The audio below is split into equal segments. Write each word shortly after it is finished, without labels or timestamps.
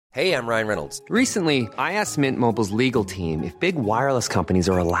Hey, I'm Ryan Reynolds. Recently, I asked Mint Mobile's legal team if big wireless companies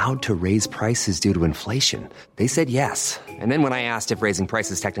are allowed to raise prices due to inflation. They said yes. And then when I asked if raising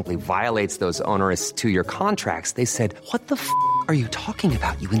prices technically violates those onerous two-year contracts, they said, "What the f*** are you talking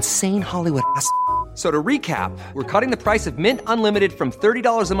about, you insane Hollywood ass?" So to recap, we're cutting the price of Mint Unlimited from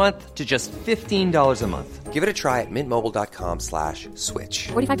 $30 a month to just $15 a month. Give it a try at mintmobile.com/switch.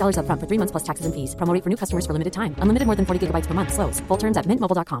 $45 up front for 3 months plus taxes and fees. Promo rate for new customers for limited time. Unlimited more than 40 gigabytes per month. Slows full terms at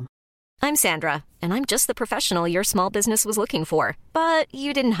mintmobile.com. I'm Sandra, and I'm just the professional your small business was looking for. But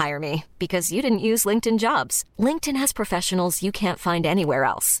you didn't hire me because you didn't use LinkedIn Jobs. LinkedIn has professionals you can't find anywhere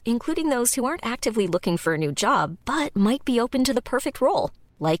else, including those who aren't actively looking for a new job, but might be open to the perfect role,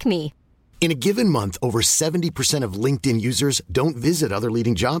 like me. In a given month, over 70% of LinkedIn users don't visit other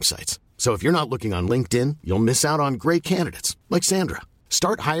leading job sites. So if you're not looking on LinkedIn, you'll miss out on great candidates like Sandra.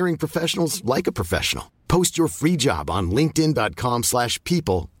 Start hiring professionals like a professional. Post your free job on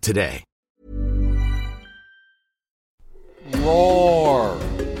linkedin.com/people today. Roar,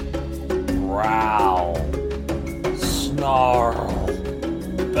 growl, snarl,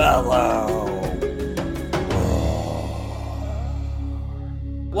 bellow.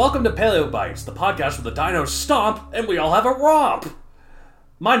 Welcome to Paleo Bites, the podcast where the dinos stomp and we all have a romp.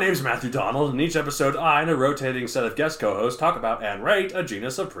 My name's Matthew Donald, and each episode I and a rotating set of guest co-hosts talk about and rate a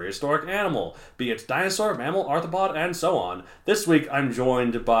genus of prehistoric animal, be it dinosaur, mammal, arthropod, and so on. This week I'm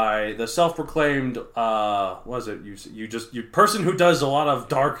joined by the self-proclaimed, you person who does a lot of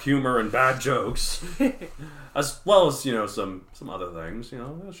dark humor and bad jokes, as well as, some other things.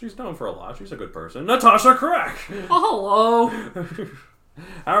 She's known for a lot. She's a good person. Natasha Crack! Oh, hello!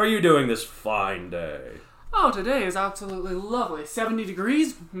 How are you doing this fine day? Oh, today is absolutely lovely. 70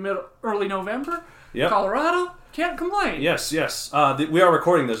 degrees, early November. Yep. Colorado, can't complain. Yes. We are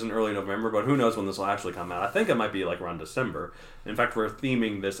recording this in early November, but who knows when this will actually come out. I think it might be like around December. In fact, we're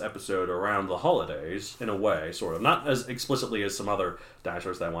theming this episode around the holidays, in a way, sort of. Not as explicitly as some other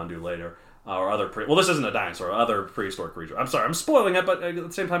dinosaurs that I want to do later. This isn't a dinosaur, other prehistoric creature. I'm sorry, I'm spoiling it, but at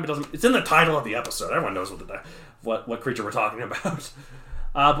the same time, it's in the title of the episode. Everyone knows what creature we're talking about.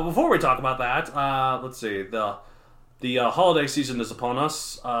 But before we talk about that, let's see. The holiday season is upon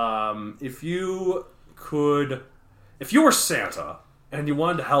us. If you were Santa and you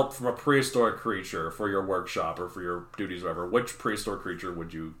wanted help from a prehistoric creature for your workshop or for your duties or whatever, which prehistoric creature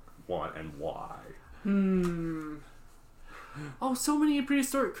would you want and why? Oh, so many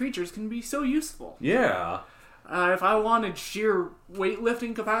prehistoric creatures can be so useful. Yeah. If I wanted sheer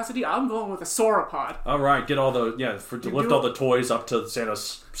weightlifting capacity, I'm going with a sauropod. All right, get all the lift all the toys up to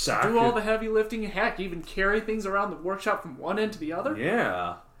Santa's sack. Do all the heavy lifting, heck, even carry things around the workshop from one end to the other.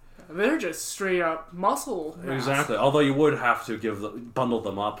 Yeah, they're just straight up muscle mass. Exactly. Although you would have to bundle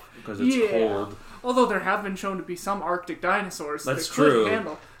them up because it's cold. Although there have been shown to be some Arctic dinosaurs that could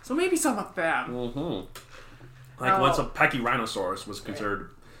handle, so maybe some of them. Mm-hmm. Like once a Pachyrhinosaurus was considered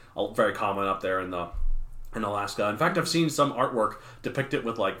very common up there in Alaska. In fact, I've seen some artwork depict it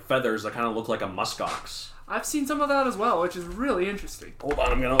with like feathers that kind of look like a muskox. I've seen some of that as well, which is really interesting. Hold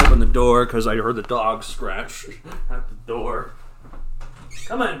on, I'm going to open the door because I heard the dog scratch at the door.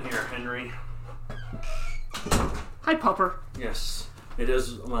 Come in here, Henry. Hi, Pupper. Yes, it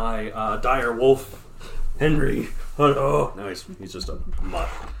is my dire wolf, Henry. Oh, no, he's just a mutt,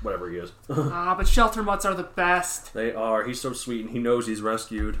 whatever he is. But shelter mutts are the best. They are. He's so sweet, and he knows he's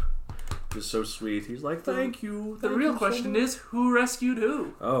rescued. He's so sweet. He's like, thank you. The real question is, who rescued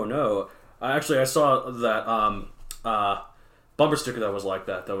who? Oh, no. I saw that bumper sticker that was like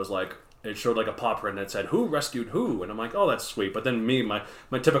that. That was like, it showed like a paw print and it said, who rescued who? And I'm like, oh, that's sweet. But then my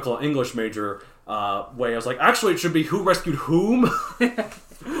typical English major way, I was like, actually, it should be who rescued whom?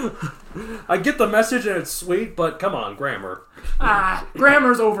 I get the message and it's sweet, but come on, grammar.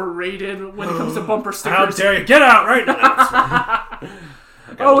 Grammar's overrated when it comes to bumper stickers. How dare you? Get out right now!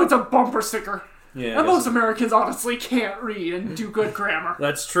 Oh, it's a bumper sticker. Yeah, and most Americans honestly can't read and do good grammar.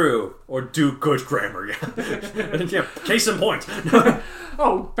 That's true. Or do good grammar, yeah. Yeah, case in point.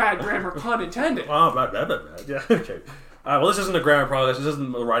 Oh, bad grammar, pun intended. Oh, bad. Yeah, okay. Well, this isn't a grammar podcast. This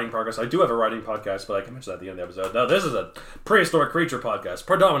isn't a writing podcast. I do have a writing podcast, but I can mention that at the end of the episode. No, this is a prehistoric creature podcast.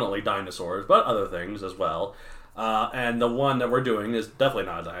 Predominantly dinosaurs, but other things as well. And the one that we're doing is definitely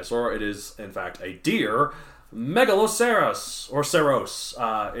not a dinosaur. It is, in fact, a deer. Megaloceros, or Ceros.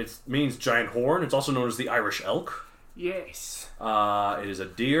 It means giant horn. It's also known as the Irish elk. Yes. It is a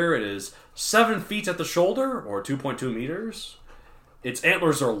deer. It is 7 feet at the shoulder, or 2.2 meters. Its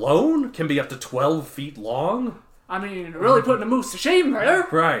antlers are lone, can be up to 12 feet long. I mean, really putting a moose to shame there.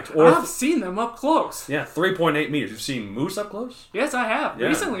 Right. I've seen them up close. Yeah, 3.8 meters. You've seen moose up close? Yes, I have. Yeah.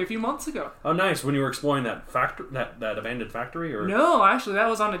 Recently, a few months ago. Oh, nice. When you were exploring that that abandoned factory? Or No, actually, that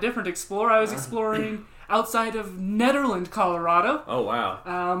was on a different explorer. I was exploring outside of Nederland, Colorado. Oh,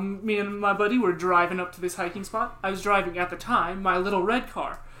 wow. Me and my buddy were driving up to this hiking spot. I was driving, at the time, my little red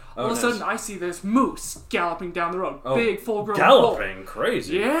car. All of a sudden, I see this moose galloping down the road. Big, full-grown bull. Galloping?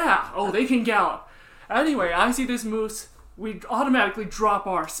 Crazy. Yeah. Oh, they can gallop. Anyway, I see this moose. We automatically drop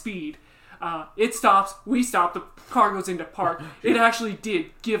our speed. It stops. We stop. The car goes into park. It actually did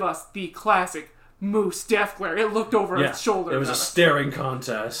give us the classic moose death glare. It looked over its shoulder. It was a staring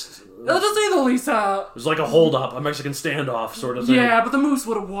contest. To say the least, it was like a hold-up, a Mexican standoff sort of thing. Yeah, but the moose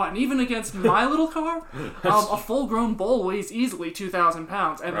would have won. Even against my little car, a full-grown bull weighs easily 2,000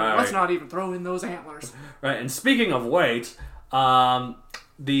 pounds. And let's not even throw in those antlers. Right, and speaking of weight, the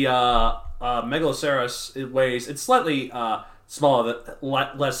Megaloceros, it's slightly smaller,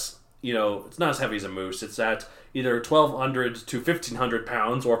 less, it's not as heavy as a moose. It's at either 1,200 to 1,500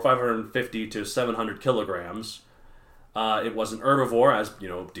 pounds or 550 to 700 kilograms. It was an herbivore, as,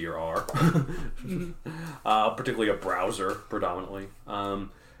 deer are. Particularly a browser, predominantly.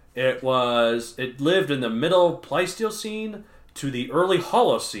 It lived in the middle Pleistocene to the early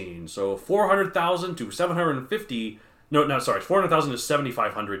Holocene, so 400,000 to 400,000 to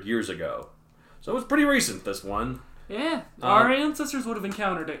 7,500 years ago. So it was pretty recent, this one. Yeah, our ancestors would have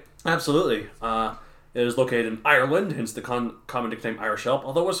encountered it. Absolutely. It is located in Ireland, hence the common nickname Irish Elk,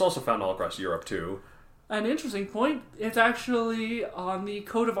 although it's also found all across Europe, too. An interesting point, it's actually on the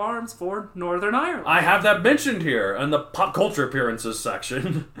coat of arms for Northern Ireland. I have that mentioned here in the pop culture appearances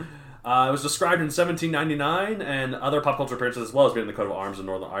section. It was described in 1799, and other pop culture appearances as well as being in the coat of arms in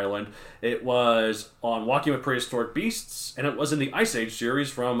Northern Ireland. It was on Walking with Prehistoric Beasts, and it was in the Ice Age series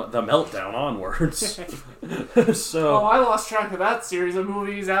from The Meltdown onwards. I lost track of that series of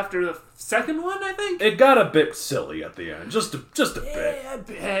movies after the second one, I think. It got a bit silly at the end, just a bit. Yeah, a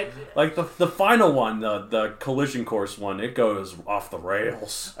bit. Like the final one, the collision course one, it goes off the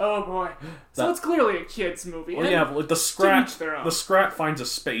rails. Oh boy! So it's clearly a kids' movie. Well, yeah, but like the Scrat finds a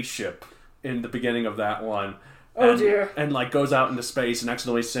spaceship in the beginning of that one. Oh dear! And goes out into space and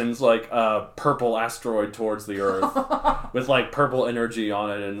accidentally sends a purple asteroid towards the Earth with purple energy on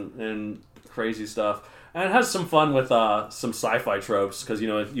it and crazy stuff. And it has some fun with some sci-fi tropes, because,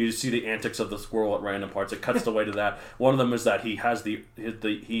 you see the antics of the squirrel at random parts. It cuts away to that. One of them is that he has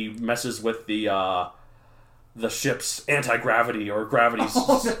he messes with the ship's anti-gravity or gravity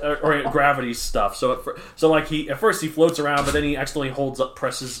or gravity stuff. So at first he floats around, but then he accidentally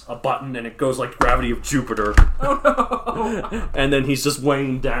presses a button, and it goes like gravity of Jupiter. Oh no! And then he's just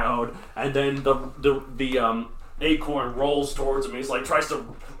weighing down, and then the acorn rolls towards him. He's tries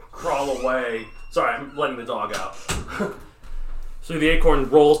to crawl away. Sorry, I'm letting the dog out. So the acorn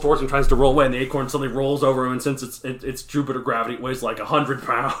rolls towards him, tries to roll away, and the acorn suddenly rolls over him, and since it's Jupiter gravity, it weighs 100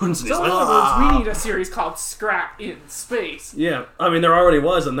 pounds. And so in other words, we need a series called Scrat in Space. Yeah, I mean, there already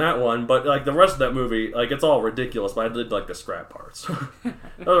was in that one, but the rest of that movie, it's all ridiculous, but I did like the Scrat parts.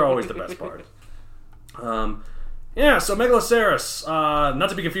 Those are always the best part. Yeah, so Megaloceros, not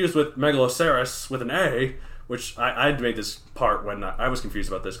to be confused with Megaloceros with an A, which I made this part when I was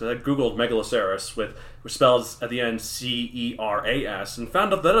confused about this, because I googled Megaloceros, which spells at the end Ceras, and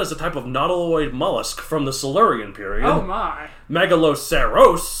found out that it is a type of nautiloid mollusk from the Silurian period. Oh my!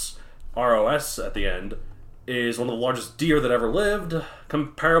 Megaloceros, R-O-S at the end, is one of the largest deer that ever lived,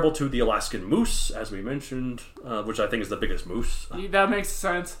 comparable to the Alaskan moose, as we mentioned, which I think is the biggest moose. That makes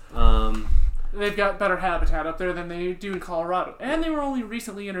sense. They've got better habitat up there than they do in Colorado, and they were only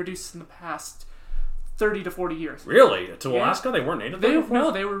recently introduced in the past 30 to 40 years. Really? To Alaska? They weren't native there before?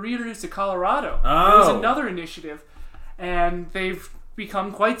 No, they were reintroduced to Colorado. Oh. It was another initiative, and they've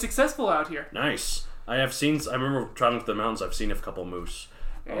become quite successful out here. Nice. I remember traveling to the mountains, I've seen a couple moose.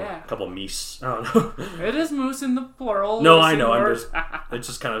 Yeah. A couple meese. I don't know. It is moose in the plural. No, I know. It's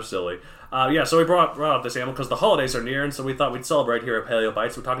just kind of silly. So we brought up this animal because the holidays are near, and so we thought we'd celebrate here at Paleo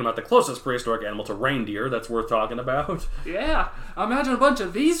Bites. We're talking about the closest prehistoric animal to reindeer that's worth talking about. Yeah, imagine a bunch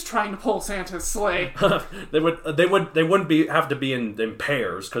of these trying to pull Santa's sleigh. They wouldn't have to be in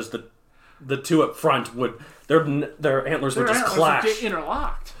pairs, because the two up front their antlers would just clash. Would get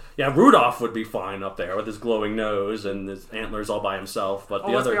interlocked. Yeah, Rudolph would be fine up there with his glowing nose and his antlers all by himself. But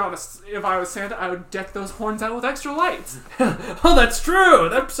let's be honest. If I was Santa, I would deck those horns out with extra lights. Oh, that's true.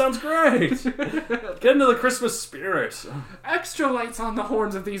 That sounds great. Get into the Christmas spirit. Extra lights on the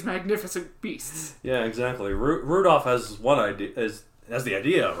horns of these magnificent beasts. Yeah, exactly. Rudolph has the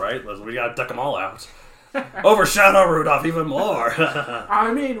idea, right? We gotta deck them all out. overshadow Rudolph even more.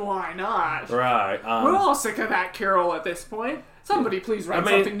 I mean, why not? Right. We're all sick of that carol at this point. Somebody please write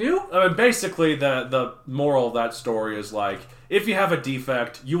something new. I mean, basically, the moral of that story is like, if you have a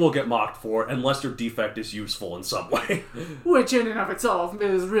defect, you will get mocked for it unless your defect is useful in some way. Which, in and of itself,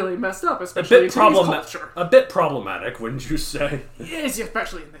 is really messed up, especially in today's culture. A bit problematic, wouldn't you say? Yes,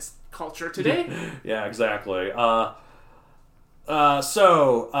 especially in this culture today. Yeah, exactly. While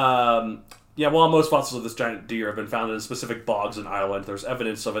most fossils of this giant deer have been found in specific bogs in Ireland, there's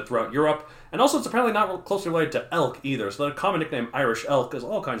evidence of it throughout Europe, and also it's apparently not closely related to elk either, so the common nickname Irish elk is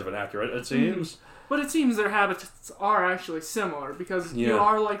all kinds of inaccurate, it seems. But it seems their habitats are actually similar, because you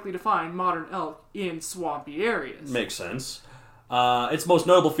are likely to find modern elk in swampy areas. Makes sense. Its most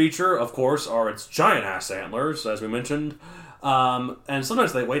notable feature, of course, are its giant-ass antlers, as we mentioned, and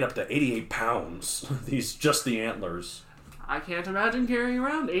sometimes they weigh up to 88 pounds, just the antlers. I can't imagine carrying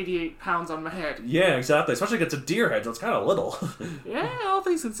around 88 pounds on my head. Yeah, exactly. Especially if it's a deer head, so it's kind of little. Yeah, all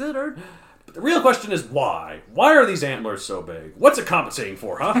things considered. But the real question is why? Why are these antlers so big? What's it compensating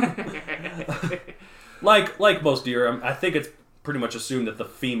for, huh? like most deer, I think it's pretty much assumed that the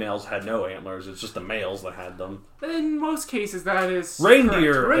females had no antlers. It's just the males that had them. In most cases, that is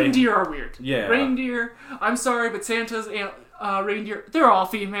reindeer. Correct. Reindeer are weird. Yeah. Reindeer, I'm sorry, but Santa's reindeer, they're all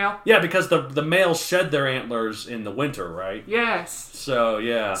female. Yeah, because the males shed their antlers in the winter, right? Yes. So,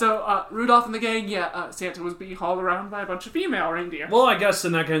 yeah. So, Rudolph and the gang, Santa was being hauled around by a bunch of female reindeer. Well, I guess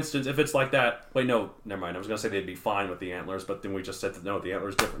in that instance, if it's like that... Wait, no, never mind. I was going to say they'd be fine with the antlers, but then we just said that, no, the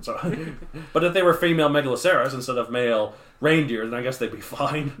antler's different. So. But if they were female megaloceros instead of male reindeer, then I guess they'd be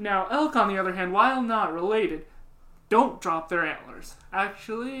fine. Now, elk, on the other hand, while not related, don't drop their antlers.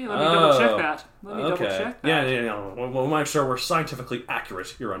 Actually, let me double check that. Double check that. Yeah. We'll make sure we're scientifically accurate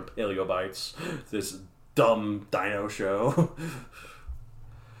here on Paleobites. This dumb dino show.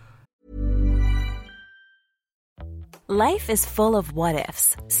 Life is full of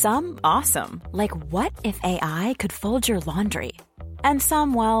what-ifs. Some awesome. Like, what if AI could fold your laundry? And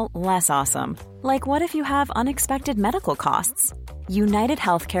some, well, less awesome. Like, what if you have unexpected medical costs? United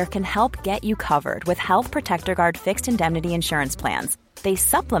Healthcare can help get you covered with Health Protector Guard fixed indemnity insurance plans. They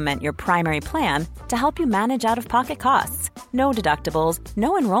supplement your primary plan to help you manage out-of-pocket costs. No deductibles,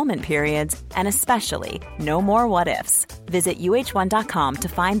 no enrollment periods, and especially no more what-ifs. Visit uh1.com to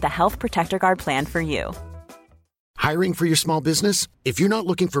find the Health Protector Guard plan for you. Hiring for your small business? If you're not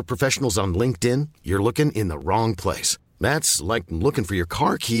looking for professionals on LinkedIn, you're looking in the wrong place. That's like looking for your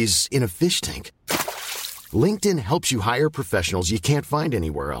car keys in a fish tank. LinkedIn helps you hire professionals you can't find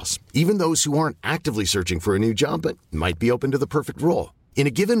anywhere else, even those who aren't actively searching for a new job but might be open to the perfect role. In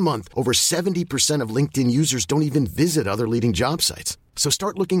a given month, over 70% of LinkedIn users don't even visit other leading job sites. So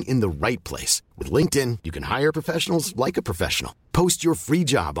start looking in the right place. With LinkedIn, you can hire professionals like a professional. Post your free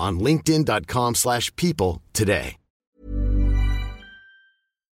job on linkedin.com/people today.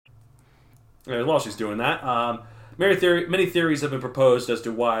 While she's doing that, many theories have been proposed as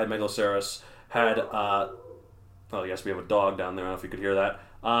to why Megaloceros had... oh, yes, we have a dog down there. I don't know if you could hear that.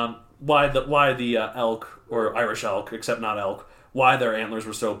 Why the elk, or Irish elk, except not elk, why their antlers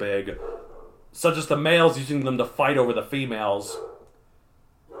were so big, such as the males using them to fight over the females.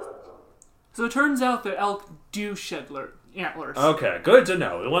 So it turns out that elk do shed antlers. Okay, good to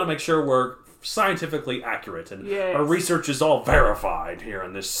know. We want to make sure we're scientifically accurate, and our research is all verified here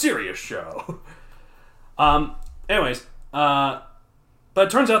on this serious show. Anyways, but it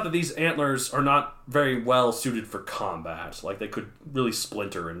turns out that these antlers are not very well suited for combat. Like, they could really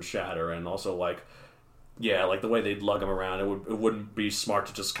splinter and shatter, and also, like the way they'd lug them around, it wouldn't be smart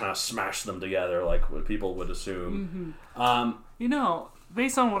to just kind of smash them together like what people would assume. Mm-hmm.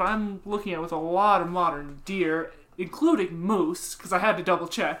 Based on what I'm looking at with a lot of modern deer, including moose, because I had to double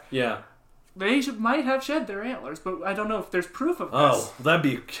check. Yeah. They might have shed their antlers, but I don't know if there's proof of this. Oh, that'd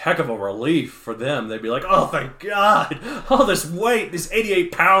be a heck of a relief for them. They'd be like, oh, thank God. All this weight, this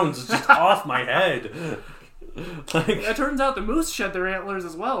 88 pounds is just off my head. It turns out the moose shed their antlers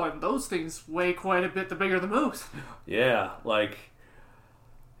as well, and those things weigh quite a bit the bigger the moose. Yeah,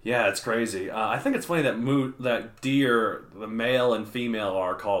 it's crazy. I think it's funny that deer, the male and female,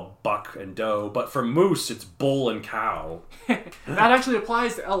 are called buck and doe, but for moose, it's bull and cow. That actually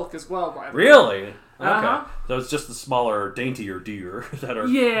applies to elk as well, by the way. Really? Okay. Uh-huh. So it's just the smaller, daintier deer that are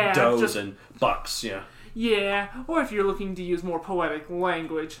does and bucks, yeah. Yeah, or if you're looking to use more poetic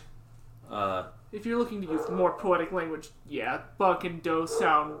language. Buck and doe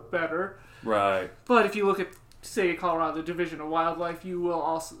sound better. Right. But if you look at, say, Colorado Division of Wildlife, you will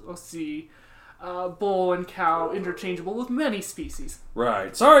also see bull and cow interchangeable with many species.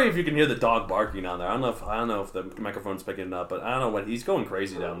 Right. Sorry if you can hear the dog barking down there. I don't know if the microphone's picking it up, but I don't know what he's going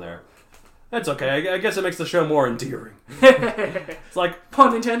crazy down there. That's okay. I guess it makes the show more endearing. It's like...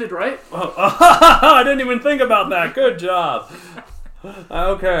 Pun intended, right? Oh, I didn't even think about that. Good job.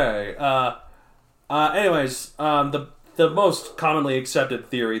 Okay. Anyways, the most commonly accepted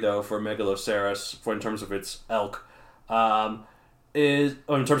theory, though, for Megaloceros, in terms of its elk,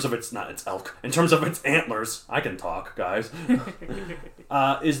 in terms of its antlers, I can talk, guys,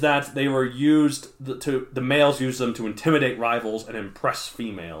 is that they were used the males used them to intimidate rivals and impress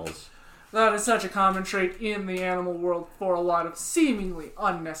females. That is such a common trait in the animal world for a lot of seemingly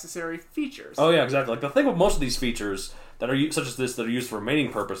unnecessary features. Oh yeah, exactly. Like the thing with most of these features that are such as this that are used for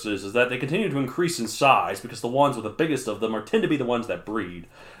mating purposes is that they continue to increase in size because the ones with the biggest of them tend to be the ones that breed,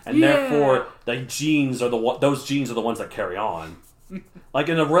 and therefore the genes are those genes are the ones that carry on. Like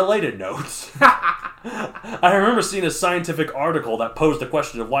in a related note, I remember seeing a scientific article that posed the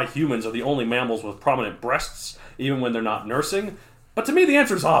question of why humans are the only mammals with prominent breasts, even when they're not nursing. But to me, the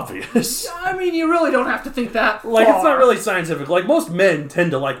answer is obvious. I mean, you really don't have to think that Like, far. it's not really scientific. Like, most men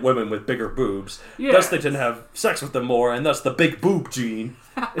tend to like women with bigger boobs. Yes. Thus, they tend to have sex with them more, and thus the big boob gene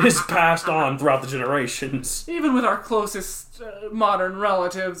is passed on throughout the generations. Even with our closest modern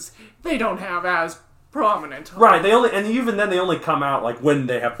relatives, they don't have as prominent. Right, even then they only come out, like, when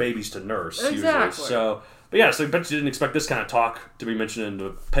they have babies to nurse, Exactly. usually. So... But yeah, so I bet you didn't expect this kind of talk to be mentioned in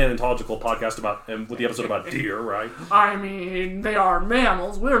the paleontological podcast with the episode about deer, right? I mean, they are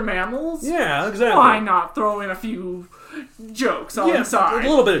mammals. We're mammals. Yeah, exactly. Why not throw in a few jokes on the side? A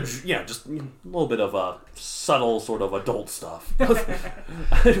little bit of, just a little bit of subtle sort of adult stuff.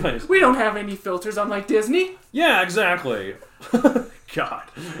 Anyways. We don't have any filters, unlike Disney. Yeah, exactly. God.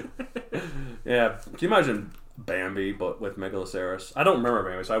 Yeah, can you imagine Bambi, but with Megaloceros? I don't remember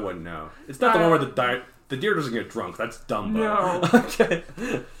Bambi, so I wouldn't know. It's not the one where the deer doesn't get drunk. That's Dumbo. No. Okay.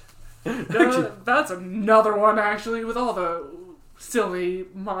 That's another one, actually, with all the silly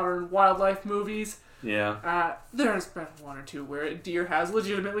modern wildlife movies. Yeah. There's been one or two where a deer has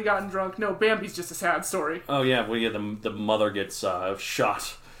legitimately gotten drunk. No, Bambi's just a sad story. Oh, yeah. Well, yeah, the mother gets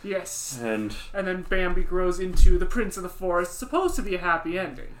shot. Yes. And then Bambi grows into the Prince of the Forest. Supposed to be a happy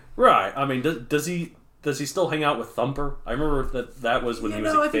ending. Right. I mean, does he still hang out with Thumper? I remember that was when he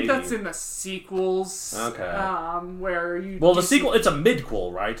was a baby. I think that's in the sequels. Okay. Where you... Well, the sequel, it's a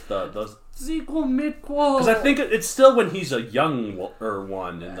midquel, right? The sequel, midquel... Because I think it's still when he's a younger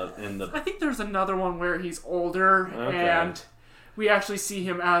one in the... I think there's another one where he's older, and we actually see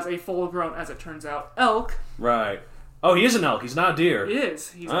him as a full-grown, as it turns out, elk. Right. Oh, he is an elk. He's not a deer. He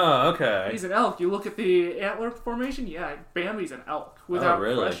is. Okay. He's an elk. You look at the antler formation, yeah, Bambi's an elk, without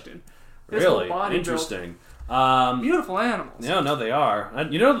question. Really? Interesting. Beautiful animals. Yeah, no, they are.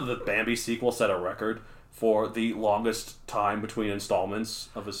 And you know that the Bambi sequel set a record for the longest time between installments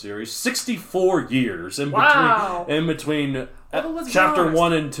of a series? 64 years in between chapter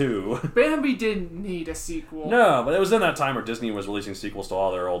 1 and 2. Bambi didn't need a sequel. No, but it was in that time where Disney was releasing sequels to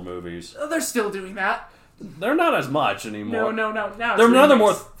all their old movies. They're still doing that. They're not as much anymore. No. Now they're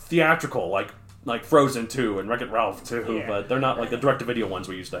more theatrical, like Frozen 2 and Wreck-It Ralph 2, but they're not like the direct-to-video ones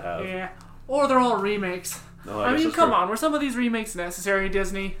we used to have. Yeah. Or they're all remakes. No, I mean, come on, were some of these remakes necessary,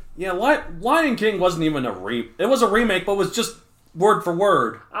 Disney? Yeah, Lion King wasn't even a remake. It was a remake, but was just word for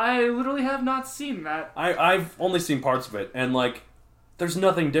word. I literally have not seen that. I've only seen parts of it, and there's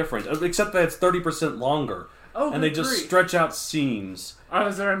nothing different, except that it's 30% longer. Oh, and they just stretch out scenes.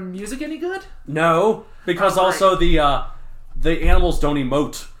 Is their music any good? No, because also the animals don't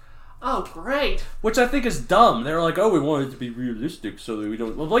emote. Oh, great. Which I think is dumb. They're like, we want it to be realistic so that we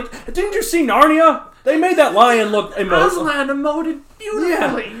don't... didn't you see Narnia? They made that lion look emotional. Aslan emoted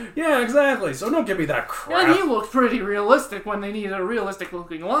beautifully. Yeah, exactly. So don't give me that crap. And he looked pretty realistic when they needed a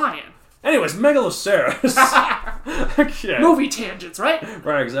realistic-looking lion. Anyways, Megaloceros. Okay. Movie tangents, right?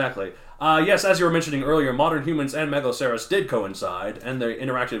 Right, exactly. Yes, as you were mentioning earlier, modern humans and Megaloceros did coincide, and they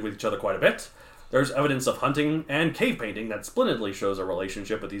interacted with each other quite a bit. There's evidence of hunting and cave painting that splendidly shows a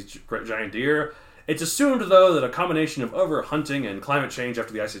relationship with these giant deer. It's assumed, though, that a combination of overhunting and climate change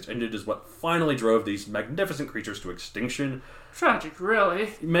after the Ice Age ended is what finally drove these magnificent creatures to extinction. Tragic,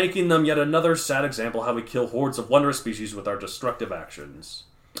 really. Making them yet another sad example how we kill hordes of wondrous species with our destructive actions.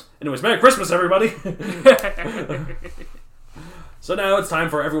 Anyways, Merry Christmas, everybody! So now it's time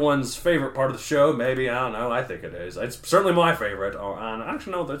for everyone's favorite part of the show. Maybe, I don't know, I think it is. It's certainly my favorite.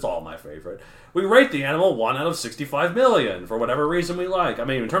 Actually, no, it's all my favorite. We rate the animal 1 out of 65 million, for whatever reason we like. I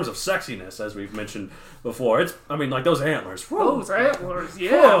mean, in terms of sexiness, as we've mentioned before, those antlers. Whoa. Those antlers,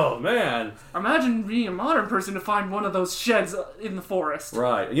 yeah. Oh, man. Imagine being a modern person to find one of those sheds in the forest.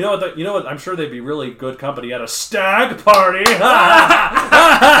 Right. You know what? I'm sure they'd be really good company at a stag party.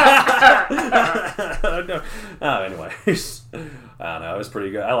 Anyways. I don't know. It was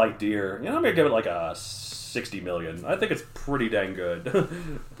pretty good. I like deer. I'm gonna give it like a 60 million. I think it's pretty dang good.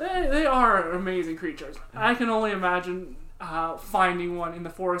 They are amazing creatures. I can only imagine finding one in the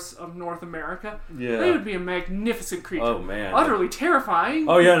forests of North America. Yeah. They would be a magnificent creature. Oh, man. Utterly terrifying.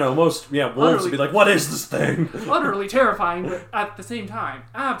 Oh, yeah, no, wolves would be like, what is this thing? Utterly terrifying, but at the same time,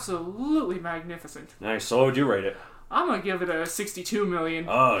 absolutely magnificent. Nice. So what would you rate it? I'm going to give it a 62 million.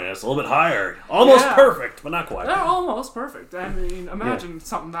 Oh, yeah, it's a little bit higher. Almost Yeah. perfect, but not quite. They're almost perfect. I mean, imagine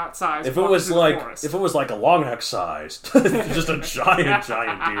something that size. If it was walking like through the forest. a long neck sized, just a giant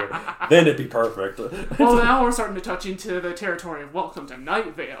deer, then it'd be perfect. Well, now we're starting to touch into the territory of Welcome to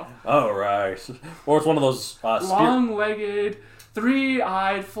Night Vale. Oh, right. Or it's one of those Long-legged,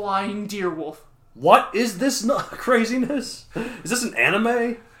 three-eyed flying deer wolf. What is this craziness? Is this an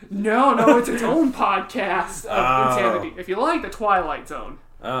anime? No, it's its own podcast of insanity. If you like the Twilight Zone,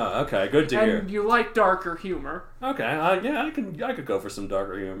 Oh, okay, good to hear. and you like darker humor, Okay, yeah, I could go for some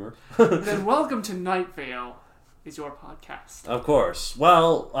darker humor. then Welcome to Night Vale is your podcast. Of course.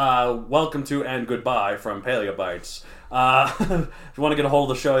 Well, welcome to and goodbye from Paleobites. If you want to get a hold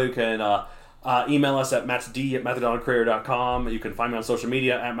of the show, you can email us at mattsd@matthedoncreator.com. You can find me on social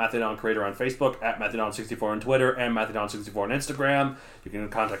media at MatthedonCreator on Facebook, at Matthedon64 on Twitter, and Matthedon64 on Instagram. You can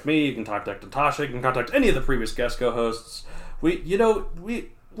contact me, you can contact Natasha, you can contact any of the previous guest co-hosts.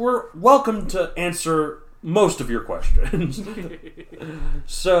 We're welcome to answer most of your questions.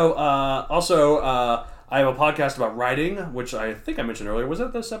 So, also, I have a podcast about writing, which I think I mentioned earlier. Was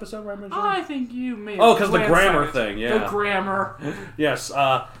that this episode where I mentioned it? I think you may. Oh, because the grammar thing, yeah. The grammar. Yes,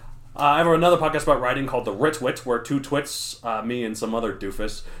 I have another podcast about writing called The Writ Wit, where two twits, me and some other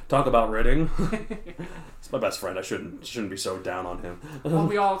doofus, talk about writing. It's my best friend. I shouldn't be so down on him. Well,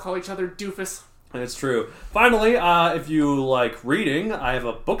 we all call each other doofus. And it's true. Finally, if you like reading, I have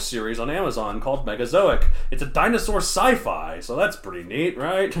a book series on Amazon called Megazoic. It's a dinosaur sci-fi, so that's pretty neat,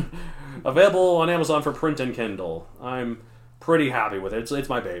 right? Available on Amazon for print and Kindle. I'm pretty happy with it. It's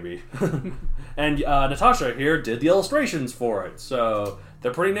my baby. And Natasha here did the illustrations for it, so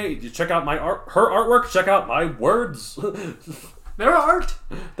they're pretty neat. You check out her artwork, check out my words. They're art.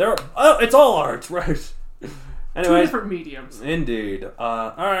 It's all art, right? Anyway, Two different mediums. Indeed.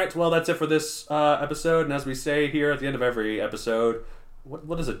 Alright, well, that's it for this episode, and as we say here at the end of every episode,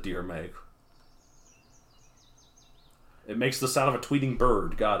 what does a deer make? It makes the sound of a tweeting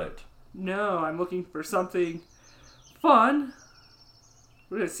bird. Got it. No, I'm looking for something fun.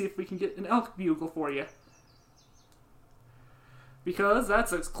 We're going to see if we can get an elk bugle for you. Because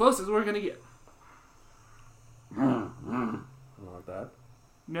that's as close as we're going to get. I don't like that.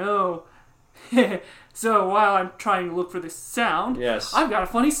 No. So while I'm trying to look for this sound, Yes. I've got a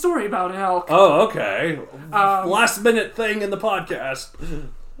funny story about an elk. Oh, okay. Last minute thing in the podcast.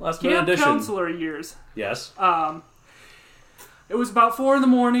 Last minute Camp edition. counselor years. Yes. It was about 4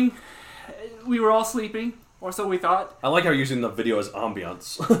 a.m. We were all sleeping, or so we thought. I like how you're using the video as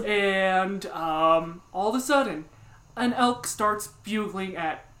ambiance. And all of a sudden, an elk starts bugling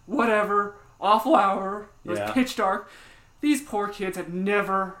at whatever awful hour. It was Yeah. pitch dark. These poor kids had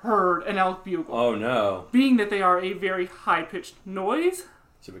never heard an elk bugle. Oh, no. Being that they are a very high-pitched noise.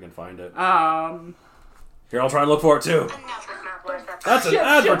 See if we can find it. Here, I'll try and look for it, too. That's an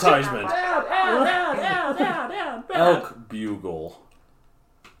advertisement. Ad. Elk bugle.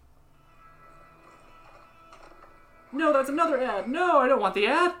 No, that's another ad. No, I don't want the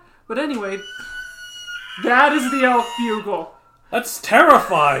ad. But anyway, that is the elk bugle. That's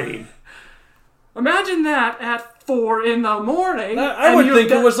terrifying. Imagine that at 4 a.m. I would think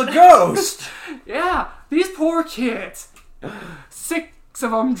it was a ghost. Yeah, these poor kids. 6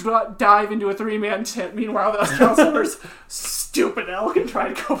 of them dive into a 3-man tent. Meanwhile, those counselors, stupid elk, and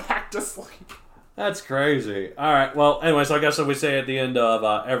try to go back to sleep. That's crazy. All right. Well, anyway, so I guess what we say at the end of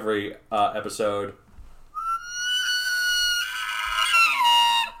every episode.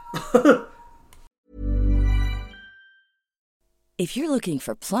 If you're looking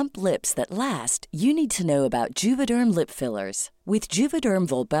for plump lips that last, you need to know about Juvederm lip fillers. With Juvederm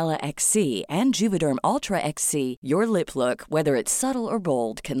Volbella XC and Juvederm Ultra XC, your lip look, whether it's subtle or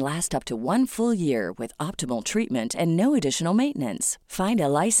bold, can last up to 1 full year with optimal treatment and no additional maintenance. Find a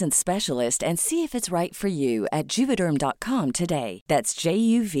licensed specialist and see if it's right for you at Juvederm.com today. That's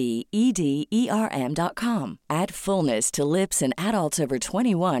JUVEDERM.com. Add fullness to lips in adults over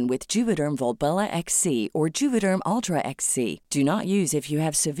 21 with Juvederm Volbella XC or Juvederm Ultra XC. Do not use if you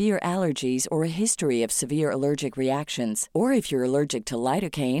have severe allergies or a history of severe allergic reactions, or if you're allergic to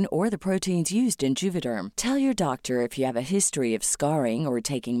lidocaine or the proteins used in Juvederm. Tell your doctor if you have a history of scarring or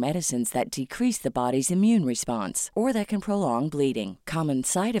taking medicines that decrease the body's immune response or that can prolong bleeding. Common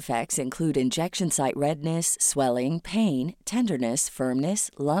side effects include injection site redness, swelling, pain, tenderness,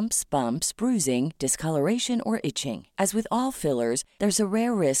 firmness, lumps, bumps, bruising, discoloration, or itching. As with all fillers, there's a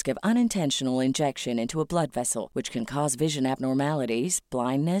rare risk of unintentional injection into a blood vessel, which can cause vision abnormalities,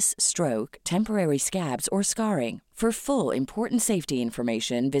 blindness, stroke, temporary scabs, or scarring. For full, important safety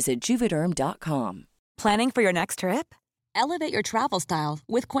information, visit Juvederm.com. Planning for your next trip? Elevate your travel style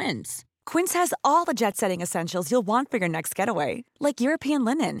with Quince. Quince has all the jet-setting essentials you'll want for your next getaway, like European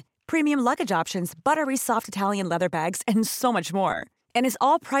linen, premium luggage options, buttery soft Italian leather bags, and so much more. And is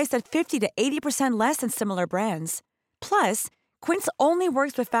all priced at 50 to 80% less than similar brands. Plus, Quince only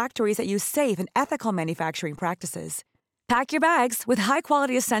works with factories that use safe and ethical manufacturing practices. Pack your bags with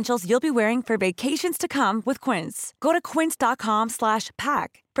high-quality essentials you'll be wearing for vacations to come with Quince. Go to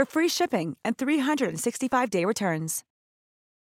quince.com/pack for free shipping and 365-day returns.